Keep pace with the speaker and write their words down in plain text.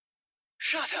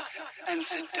Shut up and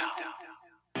sit down.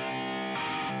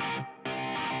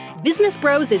 Business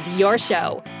Bros is your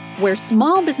show, where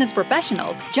small business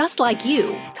professionals just like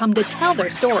you come to tell their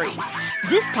stories.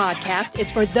 This podcast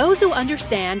is for those who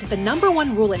understand the number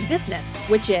one rule in business,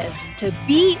 which is to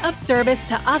be of service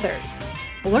to others.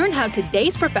 Learn how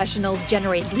today's professionals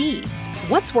generate leads,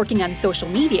 what's working on social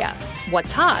media,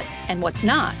 what's hot and what's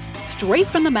not, straight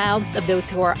from the mouths of those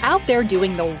who are out there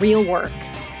doing the real work.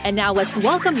 And now let's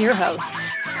welcome your hosts,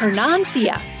 Hernan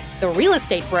Cias, the real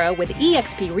estate bro with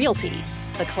eXp Realty,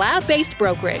 the cloud-based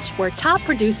brokerage where top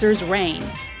producers reign,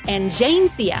 and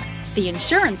James Cias, the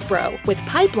insurance bro with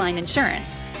Pipeline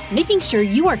Insurance, making sure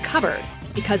you are covered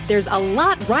because there's a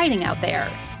lot riding out there.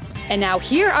 And now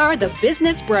here are the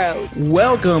Business Bros.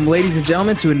 Welcome, ladies and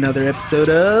gentlemen, to another episode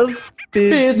of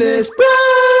Business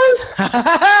Bros.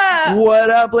 What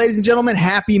up, ladies and gentlemen?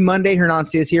 Happy Monday. Hernan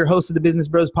Cias here, host of the Business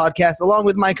Bros podcast, along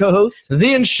with my co-host,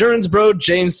 the insurance bro,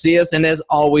 James Cias. And as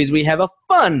always, we have a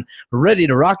fun, ready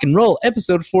to rock and roll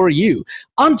episode for you.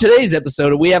 On today's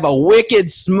episode, we have a wicked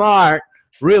smart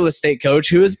real estate coach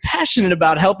who is passionate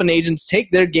about helping agents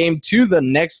take their game to the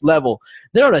next level.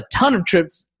 There are a ton of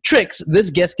tricks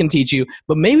this guest can teach you,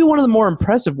 but maybe one of the more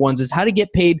impressive ones is how to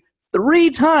get paid 3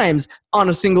 times on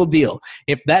a single deal.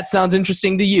 If that sounds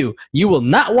interesting to you, you will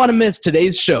not want to miss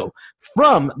today's show.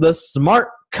 From the Smart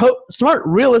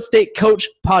Real Estate Coach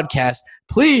podcast,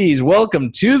 please welcome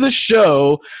to the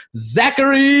show,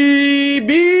 Zachary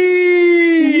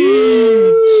B.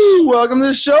 Welcome to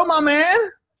the show, my man.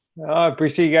 Oh, I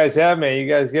appreciate you guys having me. You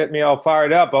guys get me all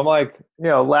fired up. I'm like,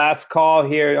 last call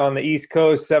here on the East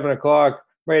Coast, 7 o'clock.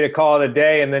 Ready to call it a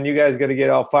day, and then you guys got to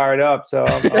get all fired up. So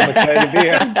I'm excited to be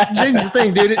here. James, the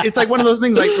thing, dude, it's like one of those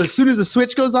things. Like as soon as the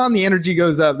switch goes on, the energy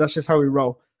goes up. That's just how we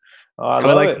roll. Oh,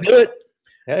 I like to do it.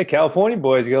 Yeah, California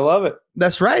boys, you're gonna love it.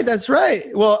 That's right. That's right.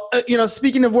 Well,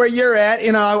 speaking of where you're at,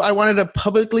 I wanted to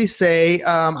publicly say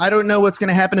I don't know what's going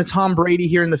to happen to Tom Brady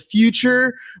here in the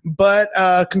future, but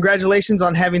congratulations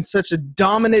on having such a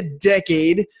dominant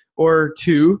decade or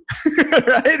two.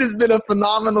 Right? It's been a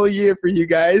phenomenal year for you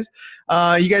guys.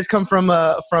 You guys come from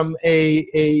a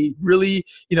really,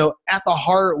 at the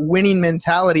heart winning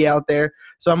mentality out there.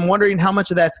 So I'm wondering how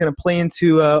much of that's going to play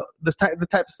into the type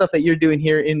of stuff that you're doing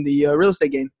here in the real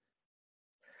estate game.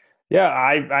 Yeah,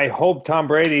 I hope Tom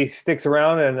Brady sticks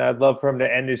around, and I'd love for him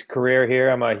to end his career here.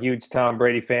 I'm a huge Tom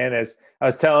Brady fan. As I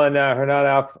was telling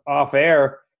Hernan off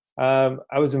air, I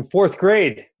was in 4th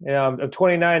grade. I'm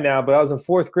 29 now, but I was in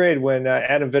 4th grade when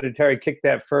Adam Vinatieri kicked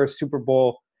that first Super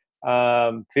Bowl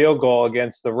field goal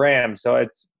against the Rams. So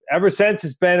ever since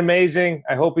it's been amazing.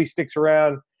 I hope he sticks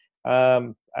around.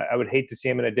 I would hate to see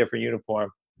him in a different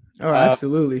uniform. Oh,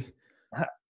 absolutely.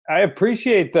 I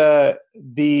appreciate the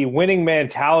winning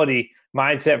mentality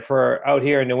mindset for out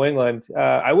here in New England.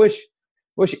 I wish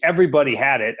everybody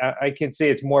had it. I can say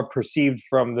it's more perceived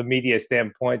from the media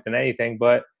standpoint than anything,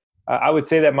 but I would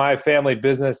say that my family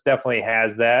business definitely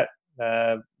has that.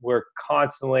 We're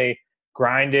constantly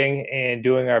grinding and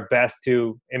doing our best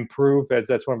to improve, as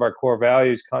that's one of our core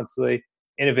values, constantly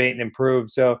innovate and improve.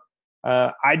 So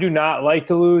I do not like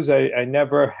to lose. I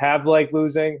never have liked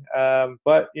losing.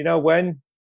 But,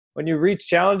 when you reach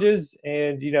challenges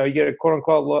and, you get a quote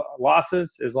unquote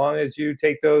losses, as long as you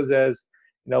take those as,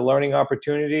 learning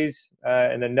opportunities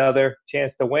and another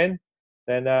chance to win,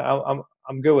 then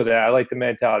I'm good with that. I like the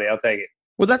mentality. I'll take it.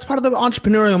 Well, that's part of the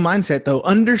entrepreneurial mindset, though.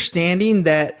 Understanding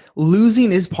that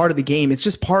losing is part of the game. It's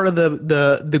just part of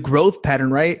the growth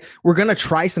pattern, right? We're going to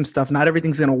try some stuff. Not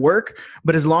everything's going to work.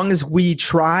 But as long as we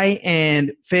try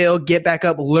and fail, get back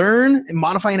up, learn,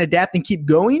 modify and adapt and keep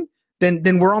going,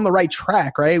 then we're on the right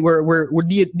track, right? We're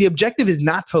the objective is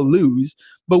not to lose.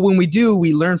 But when we do,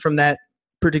 we learn from that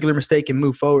particular mistake and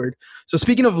move forward. So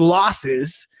speaking of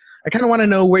losses, I kind of want to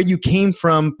know where you came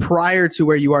from prior to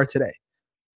where you are today.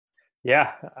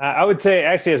 Yeah, I would say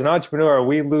actually as an entrepreneur,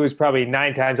 we lose probably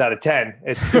 9 times out of 10.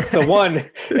 It's the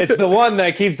one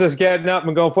that keeps us getting up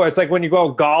and going forward. It's like when you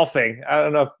go golfing. I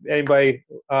don't know if anybody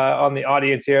on the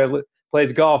audience here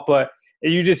plays golf, but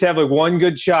you just have like one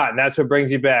good shot and that's what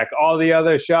brings you back. All the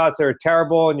other shots are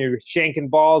terrible and you're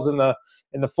shanking balls in the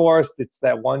forest. It's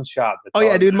that one shot.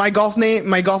 Yeah, dude. My golf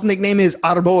nickname is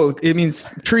Arbol. It means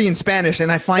tree in Spanish,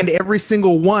 and I find every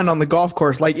single one on the golf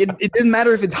course. Like it doesn't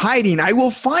matter if it's hiding. I will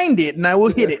find it and I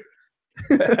will hit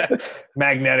it.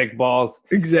 Magnetic balls.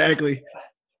 Exactly.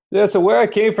 Yeah. So where I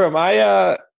came from,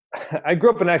 I grew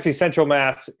up in actually Central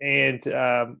Mass, and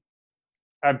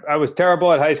I was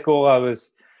terrible at high school. I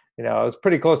was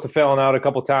pretty close to failing out a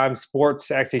couple times. Sports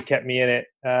actually kept me in it.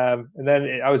 And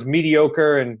then I was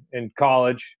mediocre in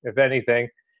college, if anything.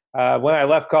 When I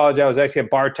left college, I was actually a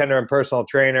bartender and personal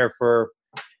trainer for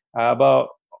about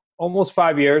almost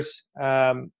 5 years.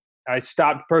 I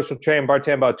stopped personal training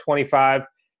bartending about 25.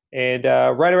 And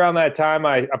right around that time,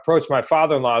 I approached my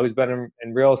father-in-law, who's been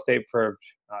in real estate for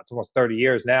it's almost 30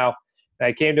 years now. And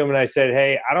I came to him and I said,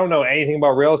 hey, I don't know anything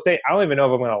about real estate. I don't even know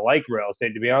if I'm going to like real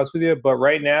estate, to be honest with you. But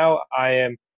right now, I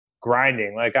am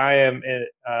grinding. Like I am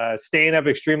staying up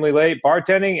extremely late,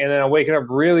 bartending, and then I'm waking up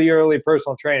really early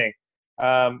personal training.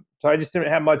 So I just didn't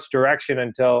have much direction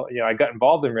until I got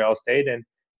involved in real estate, and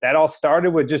that all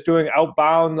started with just doing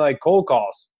outbound like cold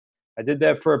calls. I did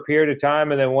that for a period of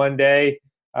time, and then one day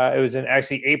it was in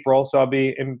actually April, so I'll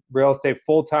be in real estate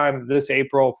full time this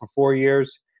April for 4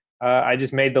 years. I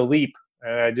just made the leap,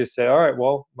 and I just said, all right,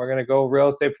 well, we're going to go real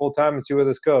estate full time and see where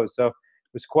this goes. So it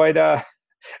was quite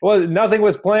well, nothing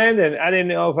was planned, and I didn't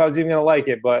know if I was even going to like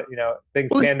it, but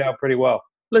things panned out pretty well.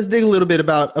 Let's dig a little bit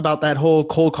about that whole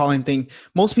cold calling thing.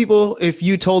 Most people, if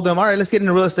you told them, all right, let's get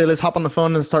into real estate, let's hop on the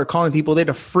phone and start calling people, they'd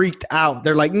have freaked out.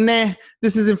 They're like, nah,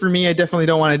 this isn't for me. I definitely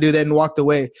don't want to do that, and walked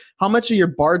away. How much of your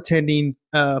bartending,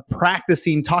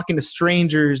 practicing, talking to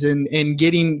strangers and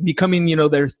becoming,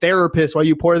 their therapist while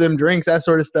you pour them drinks, that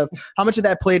sort of stuff, how much of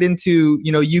that played into,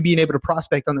 you being able to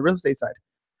prospect on the real estate side?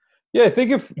 Yeah, I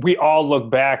think if we all look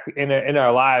back in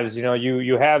our lives,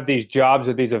 you have these jobs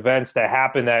or these events that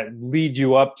happen that lead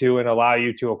you up to and allow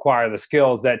you to acquire the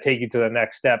skills that take you to the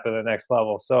next step and the next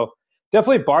level. So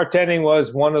definitely bartending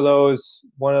was one of those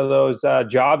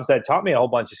jobs that taught me a whole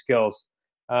bunch of skills.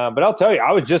 But I'll tell you,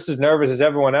 I was just as nervous as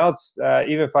everyone else,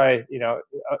 even if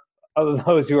other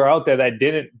those who are out there that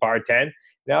didn't bartend.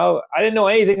 I didn't know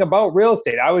anything about real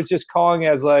estate. I was just calling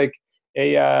as like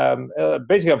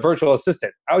basically a virtual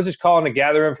assistant. I was just calling to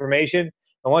gather information.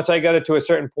 And once I got it to a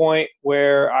certain point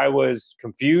where I was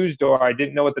confused or I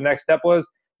didn't know what the next step was,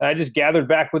 I just gathered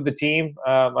back with the team.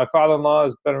 My father-in-law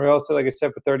has been in real estate, like I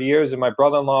said, for 30 years. And my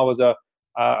brother-in-law was a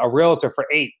realtor for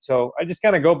 8. So I just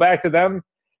kind of go back to them,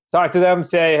 talk to them,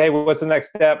 say, hey, what's the next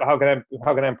step? How can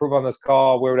I improve on this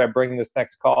call? Where would I bring this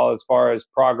next call as far as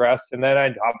progress? And then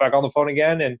I'd hop back on the phone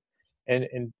again and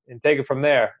take it from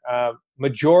there.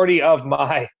 Majority of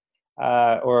my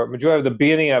majority of the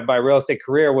beginning of my real estate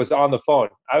career was on the phone.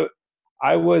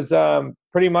 I was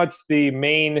pretty much the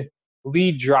main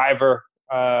lead driver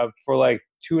for like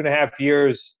 2.5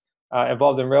 years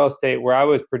involved in real estate, where I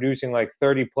was producing like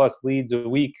 30 plus leads a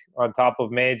week on top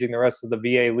of managing the rest of the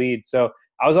VA leads. So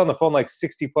I was on the phone like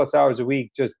 60 plus hours a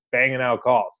week, just banging out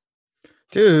calls.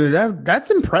 Dude, that's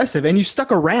impressive. And you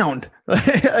stuck around.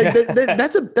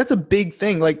 That's a big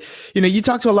thing. Like, you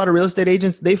talk to a lot of real estate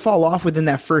agents, they fall off within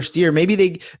that first year.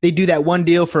 Maybe they do that one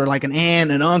deal for like an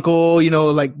aunt, an uncle,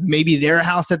 like maybe their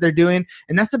house that they're doing.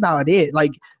 And that's about it.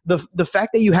 Like the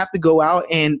fact that you have to go out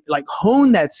and like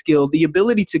hone that skill, the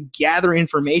ability to gather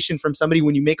information from somebody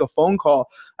when you make a phone call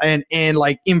and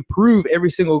like improve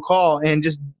every single call and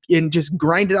just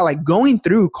grind it out, like going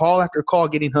through call after call,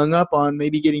 getting hung up on,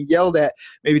 maybe getting yelled at,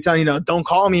 maybe telling, don't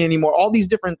call me anymore, all these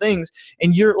different things.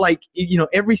 And you're like,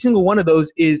 every single one of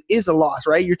those is a loss,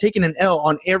 right? You're taking an L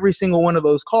on every single one of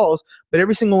those calls, but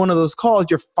every single one of those calls,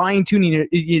 you're fine tuning it.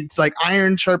 It's like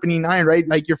iron sharpening iron, right?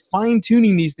 Like you're fine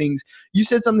tuning these things. You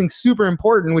said something super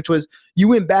important, which was you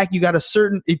went back, you got to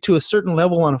a certain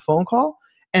level on a phone call,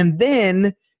 and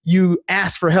then you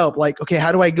ask for help. Like, okay,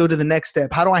 how do I go to the next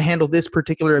step? How do I handle this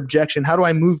particular objection? How do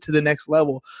I move to the next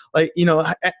level? Like,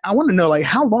 I want to know, like,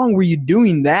 how long were you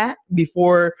doing that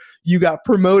before you got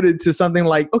promoted to something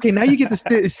like, okay, now you get to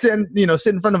sit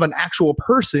in front of an actual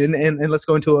person and let's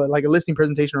go into a listing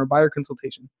presentation or a buyer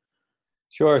consultation.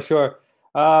 Sure. So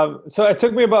it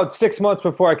took me about 6 months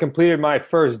before I completed my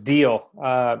first deal.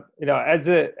 As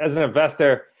an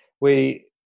investor, we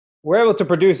were able to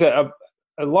produce a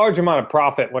large amount of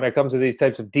profit when it comes to these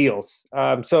types of deals.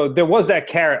 So there was that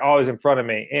carrot always in front of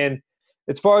me. And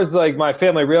as far as like my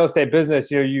family real estate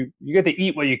business, you get to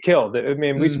eat what you killed. I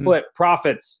mean, we split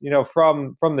profits,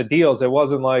 from the deals. It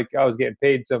wasn't like I was getting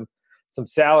paid some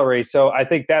salary. So I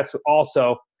think that's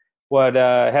also what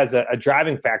has a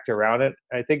driving factor around it.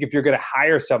 I think if you're going to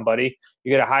hire somebody,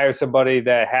 you got to hire somebody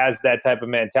that has that type of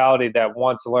mentality, that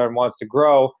wants to learn, wants to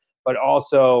grow, but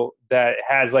also that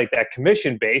has like that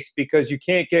commission base, because you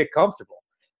can't get comfortable.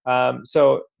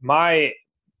 So my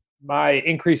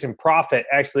increase in profit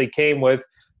actually came with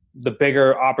the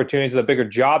bigger opportunities, the bigger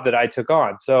job that I took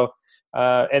on. So,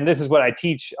 and this is what I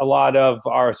teach a lot of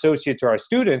our associates or our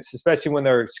students, especially when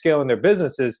they're scaling their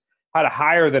businesses, how to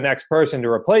hire the next person to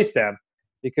replace them,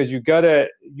 because you gotta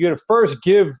first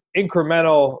give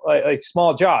incremental, like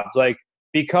small jobs, like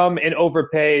become an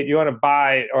overpaid. You want to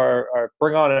buy or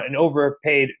bring on an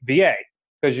overpaid VA,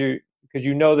 because because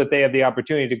you know that they have the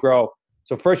opportunity to grow.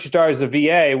 So first you start as a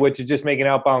VA, which is just making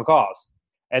outbound calls.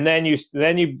 And then you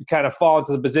kind of fall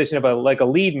into the position of a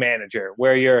lead manager,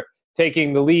 where you're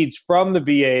taking the leads from the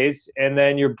VAs and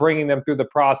then you're bringing them through the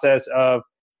process of,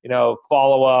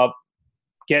 follow up,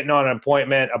 getting on an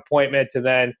appointment to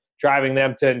then driving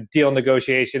them to deal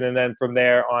negotiation, and then from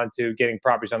there on to getting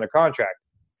properties under contract.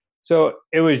 So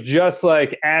it was just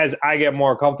like, as I get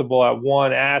more comfortable at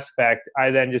one aspect,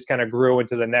 I then just kind of grew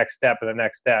into the next step and the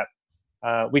next step.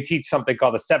 We teach something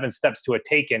called the 7 steps to a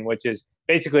taken, which is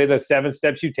basically the 7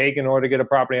 steps you take in order to get a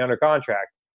property under contract.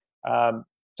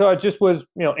 So it just was,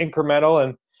 incremental,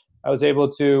 and I was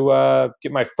able to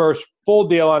get my first full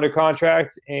deal under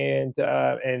contract and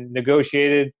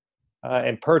negotiated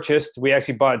and purchased. We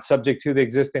actually bought subject to the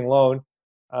existing loan,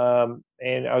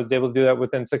 and I was able to do that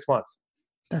within 6 months.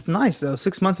 That's nice, though.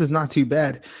 6 months is not too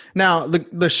bad. Now,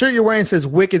 the shirt you're wearing says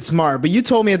wicked smart, but you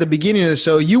told me at the beginning of the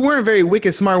show you weren't very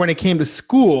wicked smart when it came to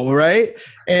school, right?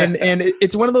 And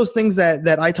it's one of those things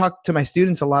that I talk to my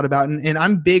students a lot about. And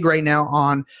I'm big right now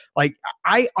on,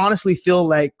 I honestly feel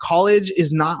like college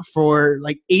is not for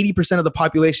 80% of the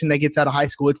population that gets out of high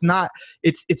school. It's not,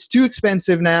 it's too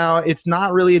expensive now. It's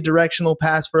not really a directional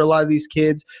pass for a lot of these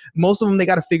kids. Most of them, they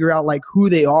got to figure out who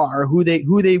they are, who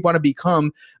they want to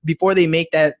become before they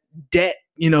make that debt,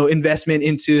 investment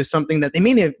into something that they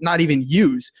may not even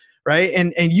use. Right.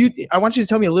 And I want you to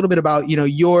tell me a little bit about,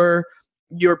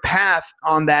 your path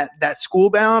on that school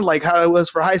bound, how it was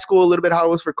for high school, a little bit how it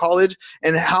was for college,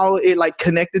 and how it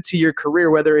connected to your career,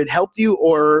 whether it helped you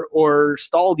or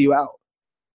stalled you out.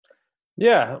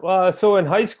 Yeah. Well, so in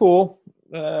high school,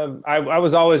 I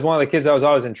was always one of the kids that was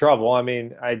always in trouble. I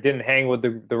mean, I didn't hang with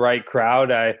the right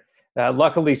crowd.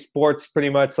 Luckily sports pretty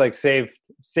much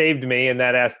saved me in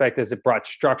that aspect, as it brought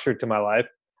structure to my life.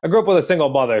 I grew up with a single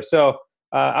mother, so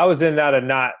I was in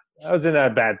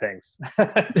that bad things.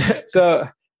 So,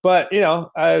 but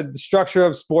the structure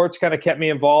of sports kind of kept me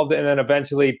involved, and then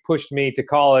eventually pushed me to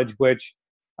college, which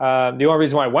the only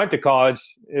reason why I went to college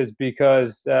is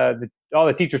because all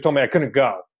the teachers told me I couldn't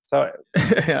go. So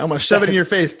I'm going to shove it in your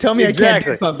face. Tell me exactly. I can't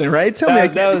do something, right? Tell me I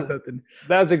can't do something.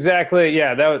 That was exactly,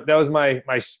 that was my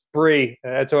spree.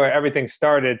 That's where everything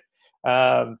started.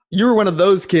 You were one of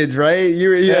those kids, right?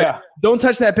 Yeah. Don't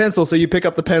touch that pencil, so you pick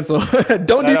up the pencil.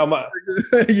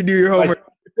 You do your homework.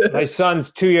 My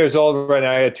son's 2 years old right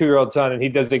now. I have a 2-year-old son, and he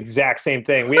does the exact same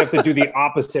thing. We have to do the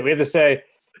opposite. We have to say,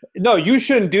 no, you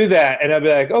shouldn't do that. And I'd be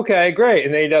like, okay, great.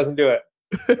 And then he doesn't do it.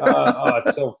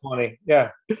 It's so funny. Yeah.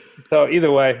 So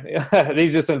either way,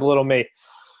 he's just a little me.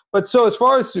 But so as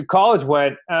far as college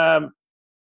went, I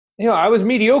was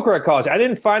mediocre at college. I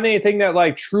didn't find anything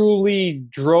that truly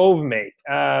drove me.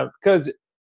 Because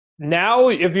now,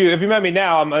 if you met me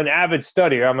now, I'm an avid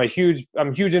studier. I'm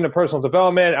huge into personal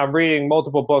development. I'm reading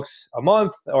multiple books a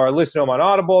month, or I listen to them on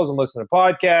Audibles. I'm listening to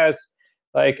podcasts.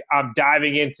 I'm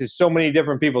diving into so many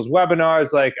different people's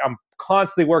webinars. I'm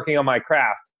constantly working on my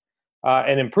craft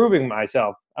and improving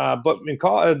myself. But in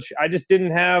college, I just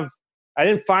didn't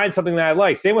find something that I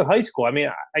liked. Same with high school. I mean,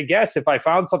 I guess if I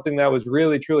found something that I was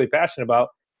really, truly passionate about,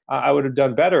 I would have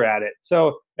done better at it.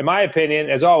 So in my opinion,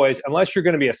 as always, unless you're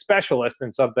going to be a specialist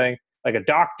in something like a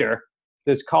doctor,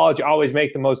 does college always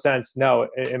make the most sense? No,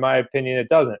 in my opinion, it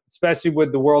doesn't, especially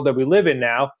with the world that we live in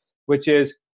now, which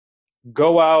is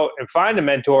go out and find a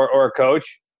mentor or a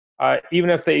coach. Even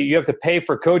if you have to pay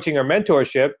for coaching or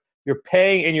mentorship, you're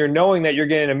paying and you're knowing that you're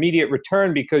getting an immediate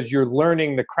return because you're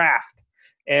learning the craft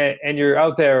and you're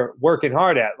out there working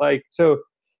hard at.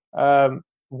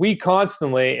 We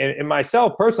constantly, and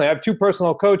myself personally, I have 2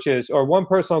 personal coaches, or 1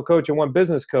 personal coach and 1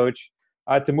 business coach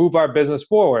to move our business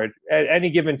forward at any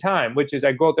given time, which is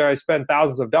I go out there, I spend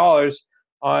thousands of dollars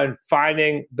on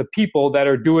finding the people that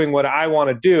are doing what I want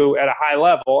to do at a high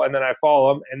level, and then I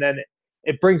follow them, and then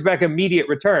it brings back immediate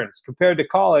returns. Compared to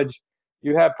college,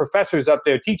 you have professors up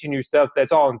there teaching you stuff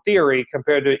that's all in theory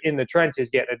compared to in the trenches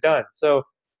getting it done. So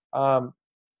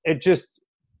it just,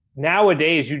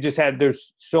 nowadays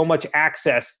there's so much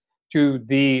access to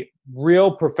the real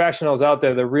professionals out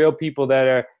there, the real people that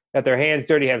are at their hands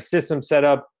dirty, have systems set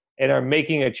up and are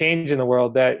making a change in the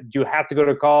world, that you have to go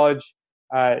to college.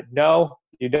 No,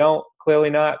 you don't, clearly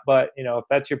not. But if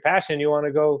that's your passion, you want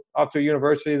to go off to a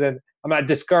university, then I'm not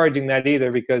discouraging that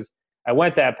either, because I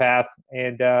went that path,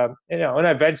 and and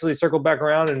I eventually circled back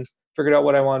around and figured out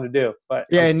what I wanted to do. But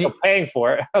I'm still paying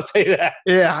for it. I'll tell you that.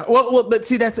 Yeah. Well, but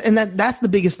see, that's the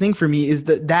biggest thing for me, is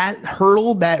that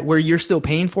hurdle where you're still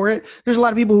paying for it. There's a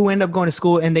lot of people who end up going to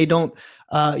school and they don't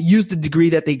use the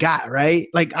degree that they got, right?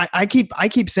 I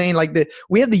keep saying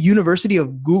we have the University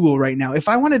of Google right now. If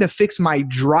I wanted to fix my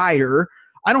dryer,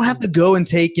 I don't have to go and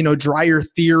take, dryer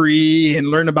theory and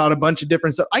learn about a bunch of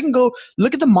different stuff. I can go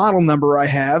look at the model number I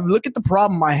have, look at the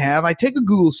problem I have. I take a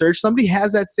Google search. Somebody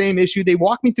has that same issue. They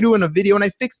walk me through in a video and I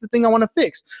fix the thing I want to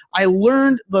fix. I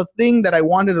learned the thing that I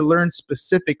wanted to learn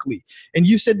specifically. And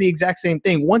you said the exact same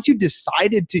thing. Once you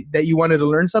decided that you wanted to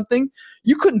learn something,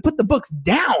 you couldn't put the books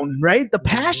down, right? The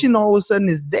passion all of a sudden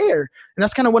is there. And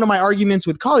that's kind of one of my arguments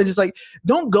with college. It's like,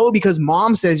 don't go because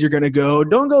mom says you're going to go.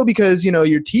 Don't go because,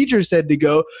 your teacher said to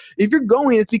go. If you're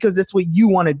going, it's because that's what you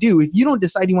want to do. If you don't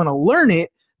decide you want to learn it,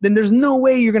 then there's no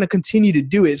way you're going to continue to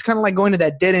do it. It's kind of like going to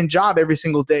that dead-end job every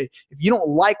single day. If you don't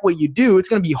like what you do, it's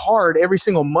going to be hard every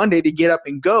single Monday to get up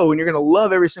and go. And you're going to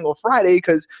love every single Friday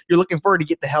because you're looking forward to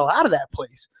get the hell out of that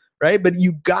place, right? But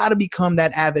you got to become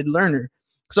that avid learner.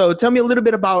 So tell me a little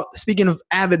bit about, speaking of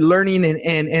avid learning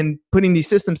and putting these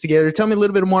systems together, tell me a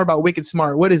little bit more about Wicked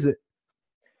Smart. What is it?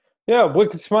 Yeah,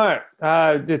 Wicked Smart.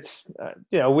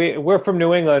 We're from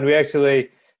New England. We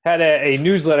actually had a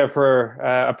newsletter for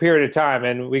a period of time,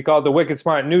 and we called the Wicked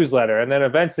Smart newsletter, and then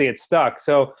eventually it stuck.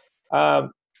 So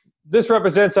this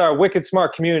represents our Wicked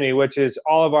Smart community, which is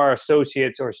all of our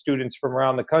associates or students from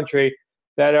around the country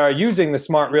that are using the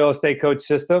Smart Real Estate Coach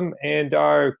system and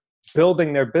are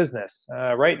building their business.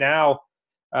 Right now,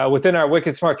 within our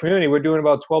Wicked Smart community, we're doing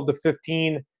about 12 to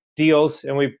 15 deals,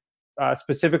 and we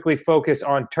specifically focus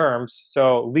on terms.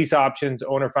 So lease options,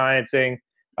 owner financing,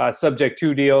 subject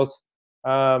to deals.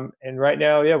 And right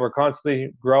now, we're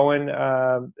constantly growing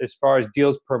as far as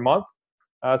deals per month.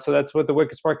 So that's what the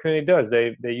Wicked Smart community does.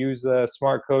 They use the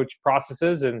Smart Coach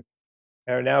processes and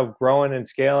are now growing and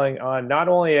scaling on not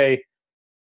only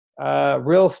a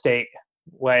real estate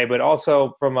way, but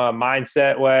also from a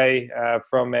mindset way,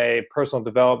 from a personal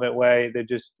development way.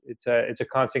 It's a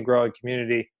constant growing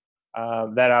community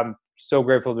that I'm so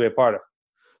grateful to be a part of.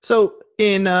 So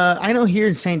I know here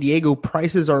in San Diego,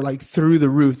 prices are like through the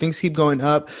roof. Things keep going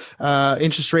up.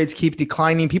 Interest rates keep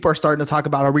declining. People are starting to talk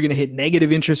about, are we going to hit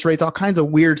negative interest rates? All kinds of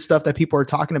weird stuff that people are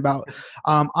talking about.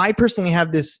 I personally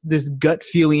have this gut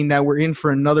feeling that we're in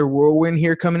for another whirlwind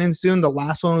here coming in soon. The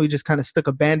last one, we just kind of stuck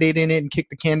a Band-Aid in it and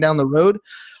kicked the can down the road.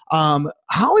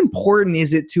 How important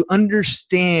is it to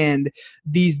understand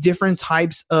these different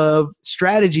types of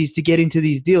strategies to get into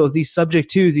these deals, these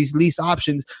subject tos, these lease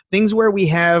options, things where we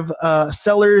have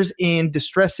sellers in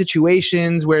distressed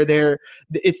situations where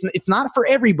it's not for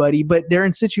everybody, but they're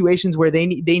in situations where they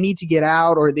need to get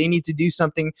out or they need to do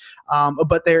something,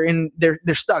 but they're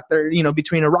stuck. They're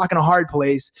between a rock and a hard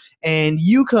place, and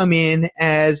you come in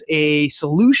as a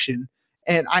solution.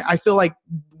 And I feel like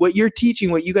what you're teaching,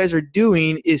 what you guys are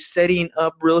doing, is setting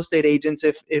up real estate agents,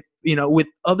 if with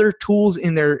other tools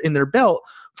in their belt,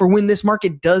 for when this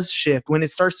market does shift, when it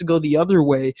starts to go the other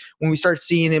way, when we start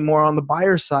seeing it more on the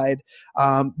buyer side,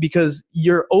 because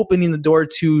you're opening the door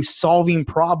to solving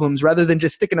problems rather than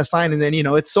just sticking a sign and then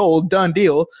it's sold, done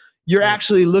deal. You're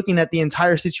actually looking at the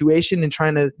entire situation and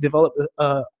trying to develop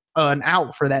an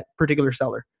out for that particular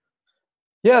seller.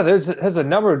 Yeah, there's a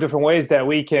number of different ways that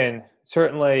we can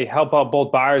certainly help out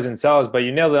both buyers and sellers, but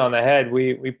you nailed it on the head.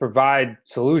 We provide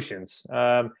solutions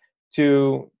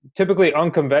to typically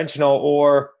unconventional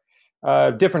or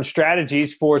different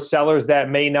strategies for sellers that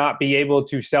may not be able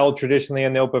to sell traditionally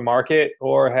in the open market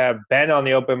or have been on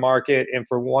the open market and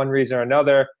for one reason or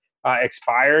another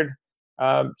expired.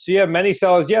 So you have many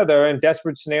sellers, they're in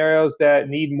desperate scenarios that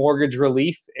need mortgage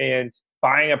relief, and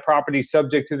buying a property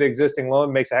subject to the existing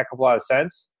loan makes a heck of a lot of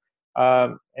sense.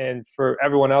 And for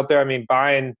everyone out there,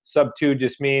 buying sub 2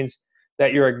 just means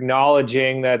that you're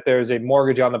acknowledging that there's a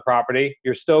mortgage on the property.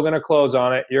 You're still going to close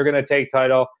on it. You're going to take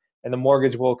title, and the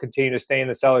mortgage will continue to stay in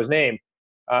the seller's name.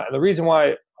 And the reason why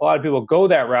a lot of people go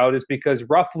that route is because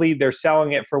roughly they're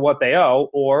selling it for what they owe,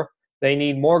 or they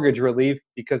need mortgage relief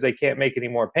because they can't make any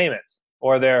more payments,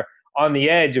 or they're on the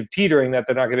edge of teetering that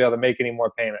they're not going to be able to make any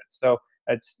more payments. So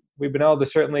we've been able to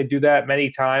certainly do that many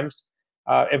times.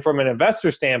 And from an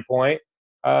investor standpoint,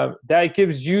 that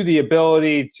gives you the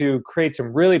ability to create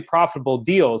some really profitable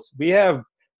deals. We have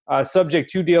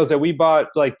subject to deals that we bought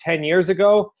like 10 years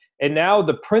ago, and now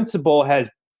the principal has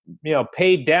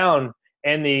paid down,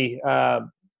 and the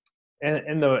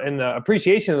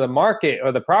appreciation of the market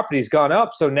or the property's gone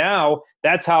up. So now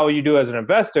that's how you do as an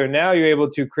investor. Now you're able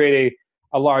to create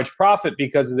a large profit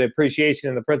because of the appreciation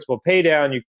and the principal pay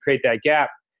down. You create that gap,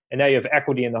 and now you have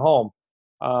equity in the home.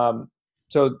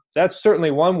 So that's certainly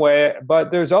one way,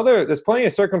 but there's plenty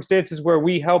of circumstances where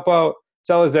we help out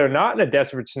sellers that are not in a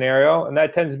desperate scenario, and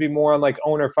that tends to be more on like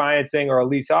owner financing or a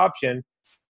lease option.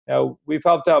 We've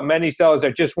helped out many sellers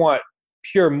that just want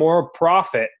pure more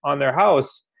profit on their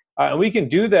house, and we can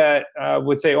do that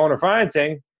with, say, owner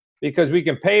financing, because we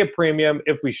can pay a premium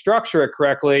if we structure it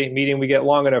correctly, meaning we get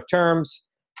long enough terms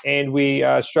and we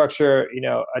structure,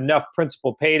 enough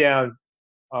principal pay down.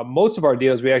 Most of our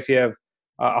deals, we actually have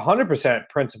 100%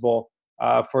 principal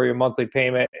for your monthly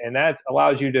payment, and that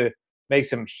allows you to make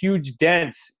some huge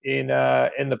dents in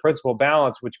the principal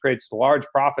balance, which creates large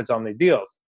profits on these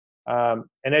deals.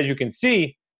 And as you can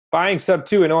see, buying sub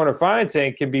 2 and owner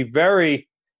financing can be very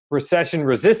recession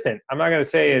resistant. I'm not going to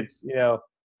say it's,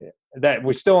 that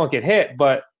we still won't get hit,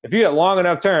 but if you get long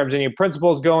enough terms and your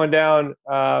principal is going down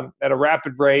at a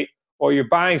rapid rate, or you're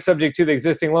buying subject to the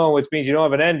existing loan, which means you don't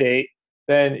have an end date,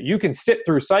 then you can sit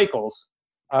through cycles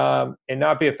and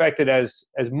not be affected as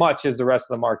much as the rest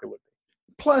of the market would be.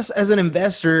 Plus, as an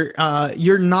investor,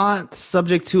 you're not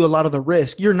subject to a lot of the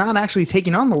risk. You're not actually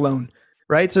taking on the loan,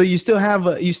 right? So you still have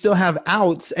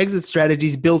exit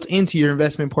strategies built into your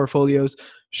investment portfolios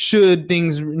should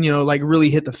things, like really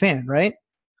hit the fan, right?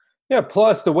 Yeah.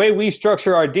 Plus, the way we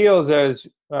structure our deals is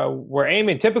we're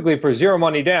aiming typically for zero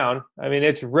money down. I mean,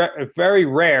 it's very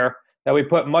rare that we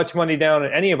put much money down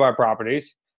in any of our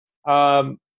properties,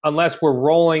 unless we're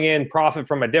rolling in profit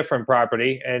from a different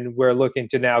property and we're looking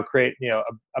to now create,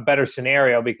 a better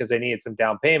scenario because they needed some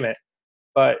down payment.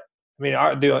 But I mean,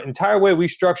 the entire way we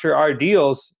structure our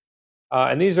deals,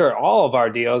 and these are all of our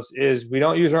deals, is we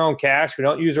don't use our own cash, we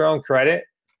don't use our own credit.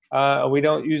 We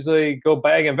don't usually go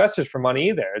beg investors for money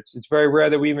either. It's very rare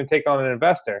that we even take on an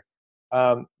investor.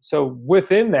 So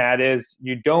within that is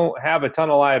you don't have a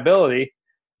ton of liability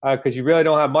because you really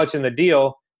don't have much in the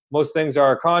deal. Most things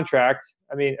are a contract.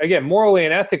 I mean, again, morally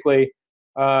and ethically,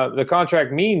 the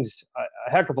contract means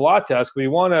a heck of a lot to us. We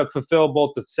want to fulfill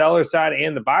both the seller side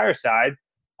and the buyer side.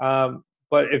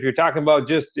 But if you're talking about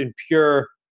just in pure,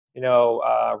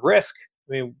 risk,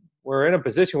 I mean, we're in a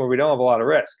position where we don't have a lot of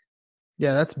risk.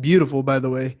 Yeah, that's beautiful, by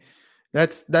the way.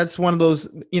 That's one of those,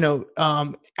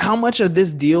 how much of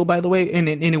this deal, by the way, and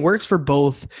it works for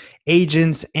both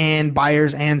agents and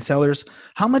buyers and sellers,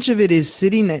 how much of it is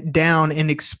sitting down and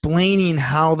explaining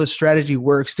how the strategy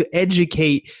works to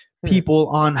educate people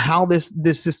on how this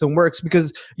system works?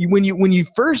 Because when you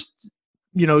first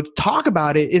talk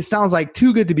about it, it sounds like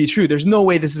too good to be true. There's no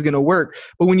way this is going to work.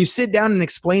 But when you sit down and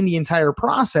explain the entire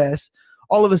process,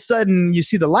 all of a sudden you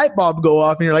see the light bulb go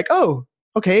off and you're like, oh,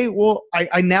 okay, well,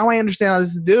 I now understand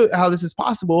how this is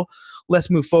possible. Let's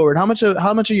move forward. How much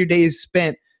of your day is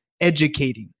spent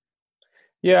educating?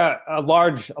 Yeah, a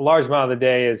large amount of the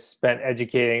day is spent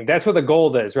educating. That's what the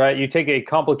goal is, right? You take a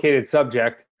complicated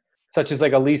subject, such as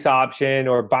like a lease option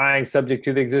or buying subject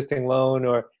to the existing loan,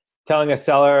 or telling a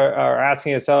seller or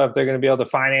asking a seller if they're going to be able to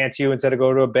finance you instead of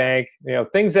go to a bank,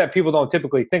 things that people don't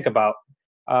typically think about.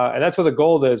 And that's what the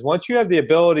goal is. Once you have the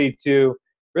ability to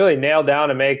really nail down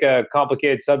and make a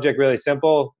complicated subject really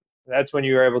simple, that's when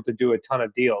you're able to do a ton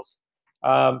of deals.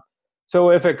 So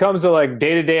if it comes to like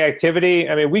day-to-day activity,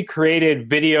 I mean, we created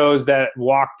videos that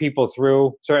walk people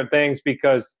through certain things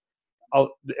because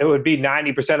it would be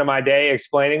 90% of my day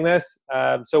explaining this.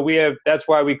 That's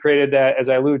why we created that, as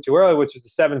I alluded to earlier, which is the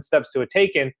 7 steps to a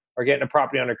taken or getting a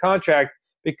property under contract,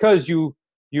 because you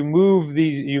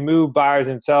move buyers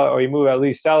and sellers, or you move at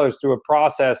least sellers through a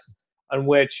process on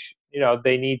which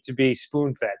they need to be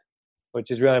spoon-fed,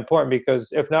 which is really important,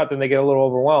 because if not, then they get a little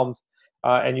overwhelmed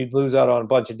and you'd lose out on a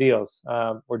bunch of deals.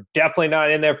 We're definitely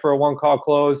not in there for a one-call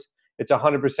close. It's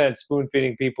 100%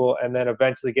 spoon-feeding people, and then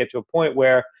eventually get to a point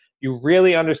where you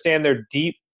really understand their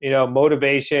deep,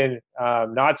 motivation,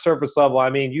 not surface level. I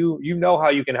mean, you know how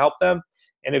you can help them,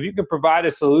 and if you can provide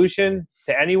a solution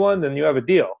to anyone, then you have a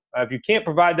deal. If you can't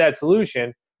provide that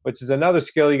solution, which is another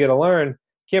skill you got to learn,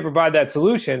 can't provide that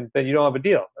solution, then you don't have a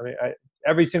deal. I mean,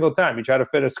 every single time you try to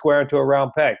fit a square into a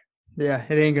round peg. Yeah,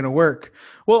 it ain't going to work.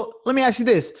 Well, let me ask you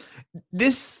this.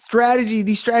 These strategies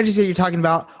that you're talking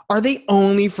about, are they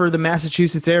only for the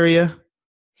Massachusetts area?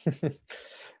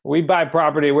 We buy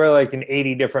property. We're like in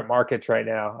 80 different markets right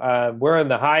now. We're in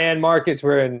the high-end markets.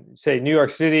 We're in, say, New York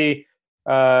City,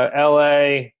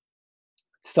 LA,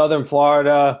 Southern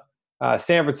Florida,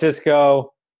 San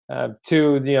Francisco,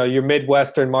 to your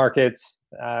Midwestern markets.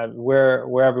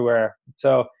 We're everywhere.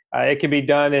 So it can be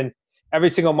done in every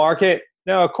single market.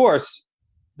 Now, of course,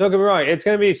 don't get me wrong, it's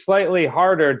going to be slightly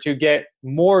harder to get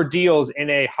more deals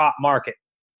in a hot market.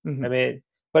 Mm-hmm. I mean,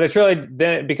 but it's really,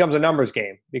 then it becomes a numbers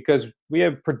game, because we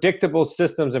have predictable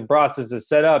systems and processes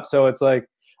set up. So it's like,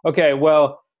 okay,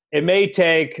 well, it may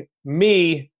take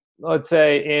me, let's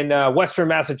say in Western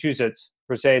Massachusetts,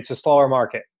 per se, it's a slower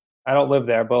market. I don't live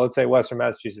there, but let's say Western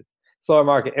Massachusetts, slower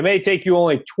market. It may take you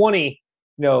only 20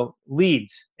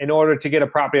 leads in order to get a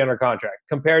property under contract,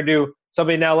 compared to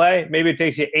somebody in LA, maybe it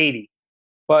takes you 80.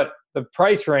 But the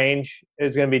price range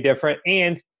is going to be different,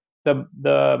 and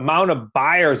the amount of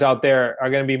buyers out there are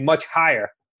going to be much higher.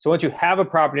 So once you have a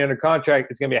property under contract,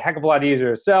 it's going to be a heck of a lot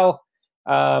easier to sell,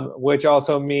 which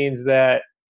also means that,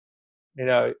 you're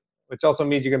going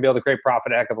to be able to create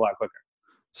profit a heck of a lot quicker.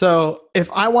 So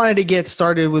if I wanted to get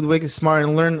started with Wicked Smart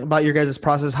and learn about your guys'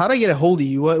 process, how do I get a hold of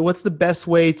you? What's the best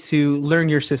way to learn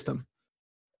your system?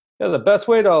 Yeah, the best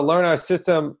way to learn our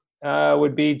system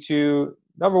would be to,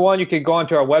 number one, you could go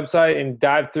onto our website and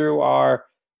dive through our,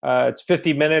 it's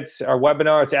 50 minutes, our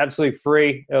webinar. It's absolutely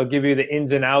free. It'll give you the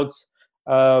ins and outs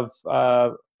of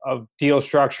deal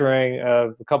structuring,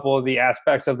 of a couple of the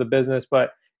aspects of the business,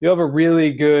 but you have a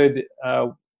really good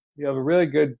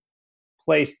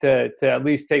place to at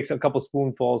least take a couple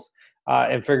spoonfuls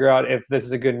and figure out if this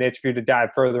is a good niche for you to dive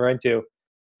further into.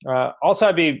 Also,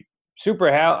 I'd be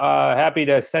super happy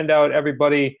to send out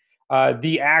everybody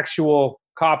the actual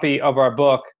copy of our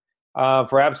book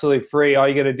for absolutely free. All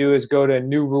you got to do is go to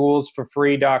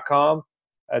newrulesforfree.com.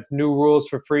 That's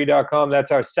newrulesforfree.com. That's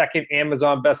our second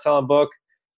Amazon best-selling book.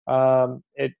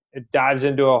 It dives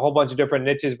into a whole bunch of different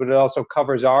niches, but it also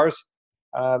covers ours.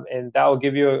 And that will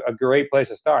give you a great place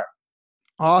to start.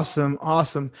 Awesome.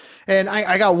 And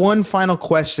I got one final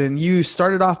question. You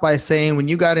started off by saying when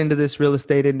you got into this real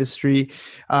estate industry,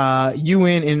 you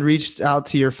went and reached out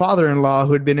to your father-in-law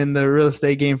who had been in the real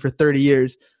estate game for 30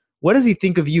 years. What does he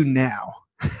think of you now?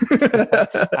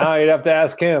 Oh, you'd have to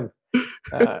ask him.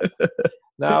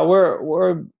 No,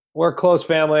 we're a close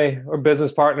family. We're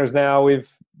business partners now. We've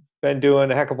been doing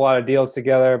a heck of a lot of deals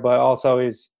together, but also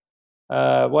he's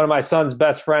one of my son's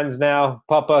best friends now,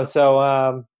 Papa. So,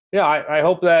 I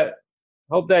hope that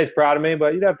he's proud of me,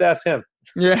 but you'd have to ask him.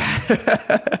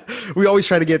 Yeah. We always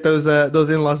try to get those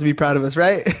in-laws to be proud of us,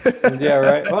 right? Yeah,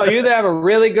 right. Well, you either have a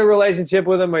really good relationship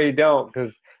with them or you don't,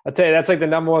 because I'll tell you, that's like the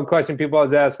number one question people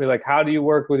always ask me, like, how do you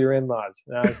work with your in-laws?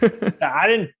 I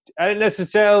didn't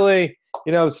necessarily,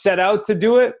 set out to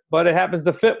do it, but it happens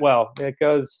to fit well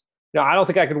because, I don't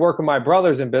think I could work with my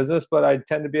brothers in business, but I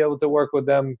tend to be able to work with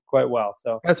them quite well.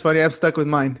 So that's funny. I'm stuck with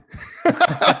mine.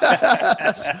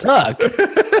 Stuck?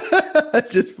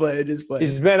 Just play.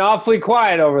 He's been awfully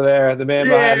quiet over there. The man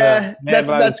behind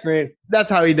the screen. That's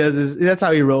how he does. That's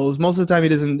how he rolls. Most of the time, he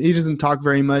doesn't talk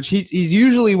very much. He's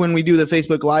usually, when we do the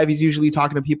Facebook Live, he's usually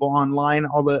talking to people online.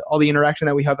 All the interaction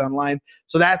that we have online.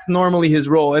 So that's normally his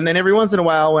role. And then every once in a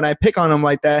while, when I pick on him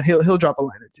like that, he'll drop a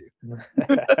line or two.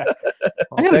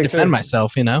 I gotta defend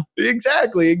myself,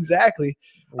 Exactly.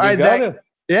 All right, Zach.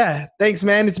 Yeah, thanks,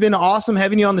 man. It's been awesome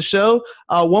having you on the show.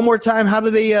 One more time, how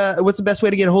do they? What's the best way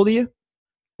to get a hold of you?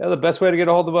 Yeah, the best way to get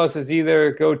a hold of us is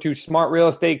either go to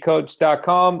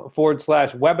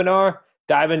smartrealestatecoach.com/webinar,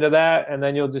 dive into that, and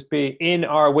then you'll just be in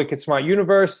our Wicked Smart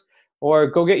universe. Or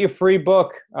go get your free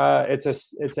book.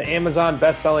 It's an Amazon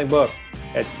best-selling book.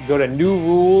 Go to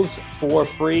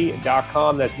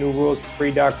newrulesforfree.com. That's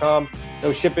newrulesforfree.com.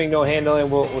 No shipping, no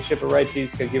handling. We'll ship it right to you.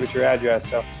 Just give us your address.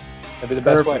 So that'd be the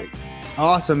best way.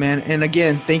 Awesome, man. And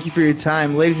again, thank you for your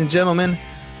time. Ladies and gentlemen,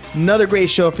 another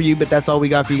great show for you, but that's all we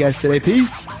got for you guys today.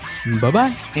 Peace.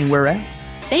 Bye-bye. And we're out.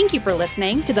 Thank you for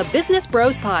listening to the Business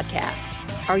Bros Podcast.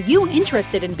 Are you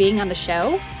interested in being on the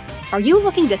show? Are you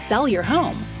looking to sell your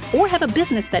home or have a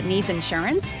business that needs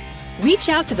insurance? Reach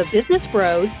out to the Business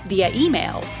Bros via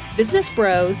email,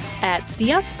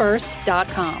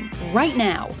 businessbros@seeusfirst.com right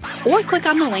now, or click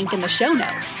on the link in the show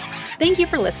notes. Thank you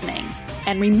for listening.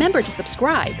 And remember to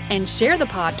subscribe and share the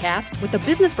podcast with the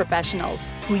business professionals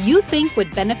who you think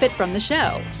would benefit from the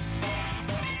show.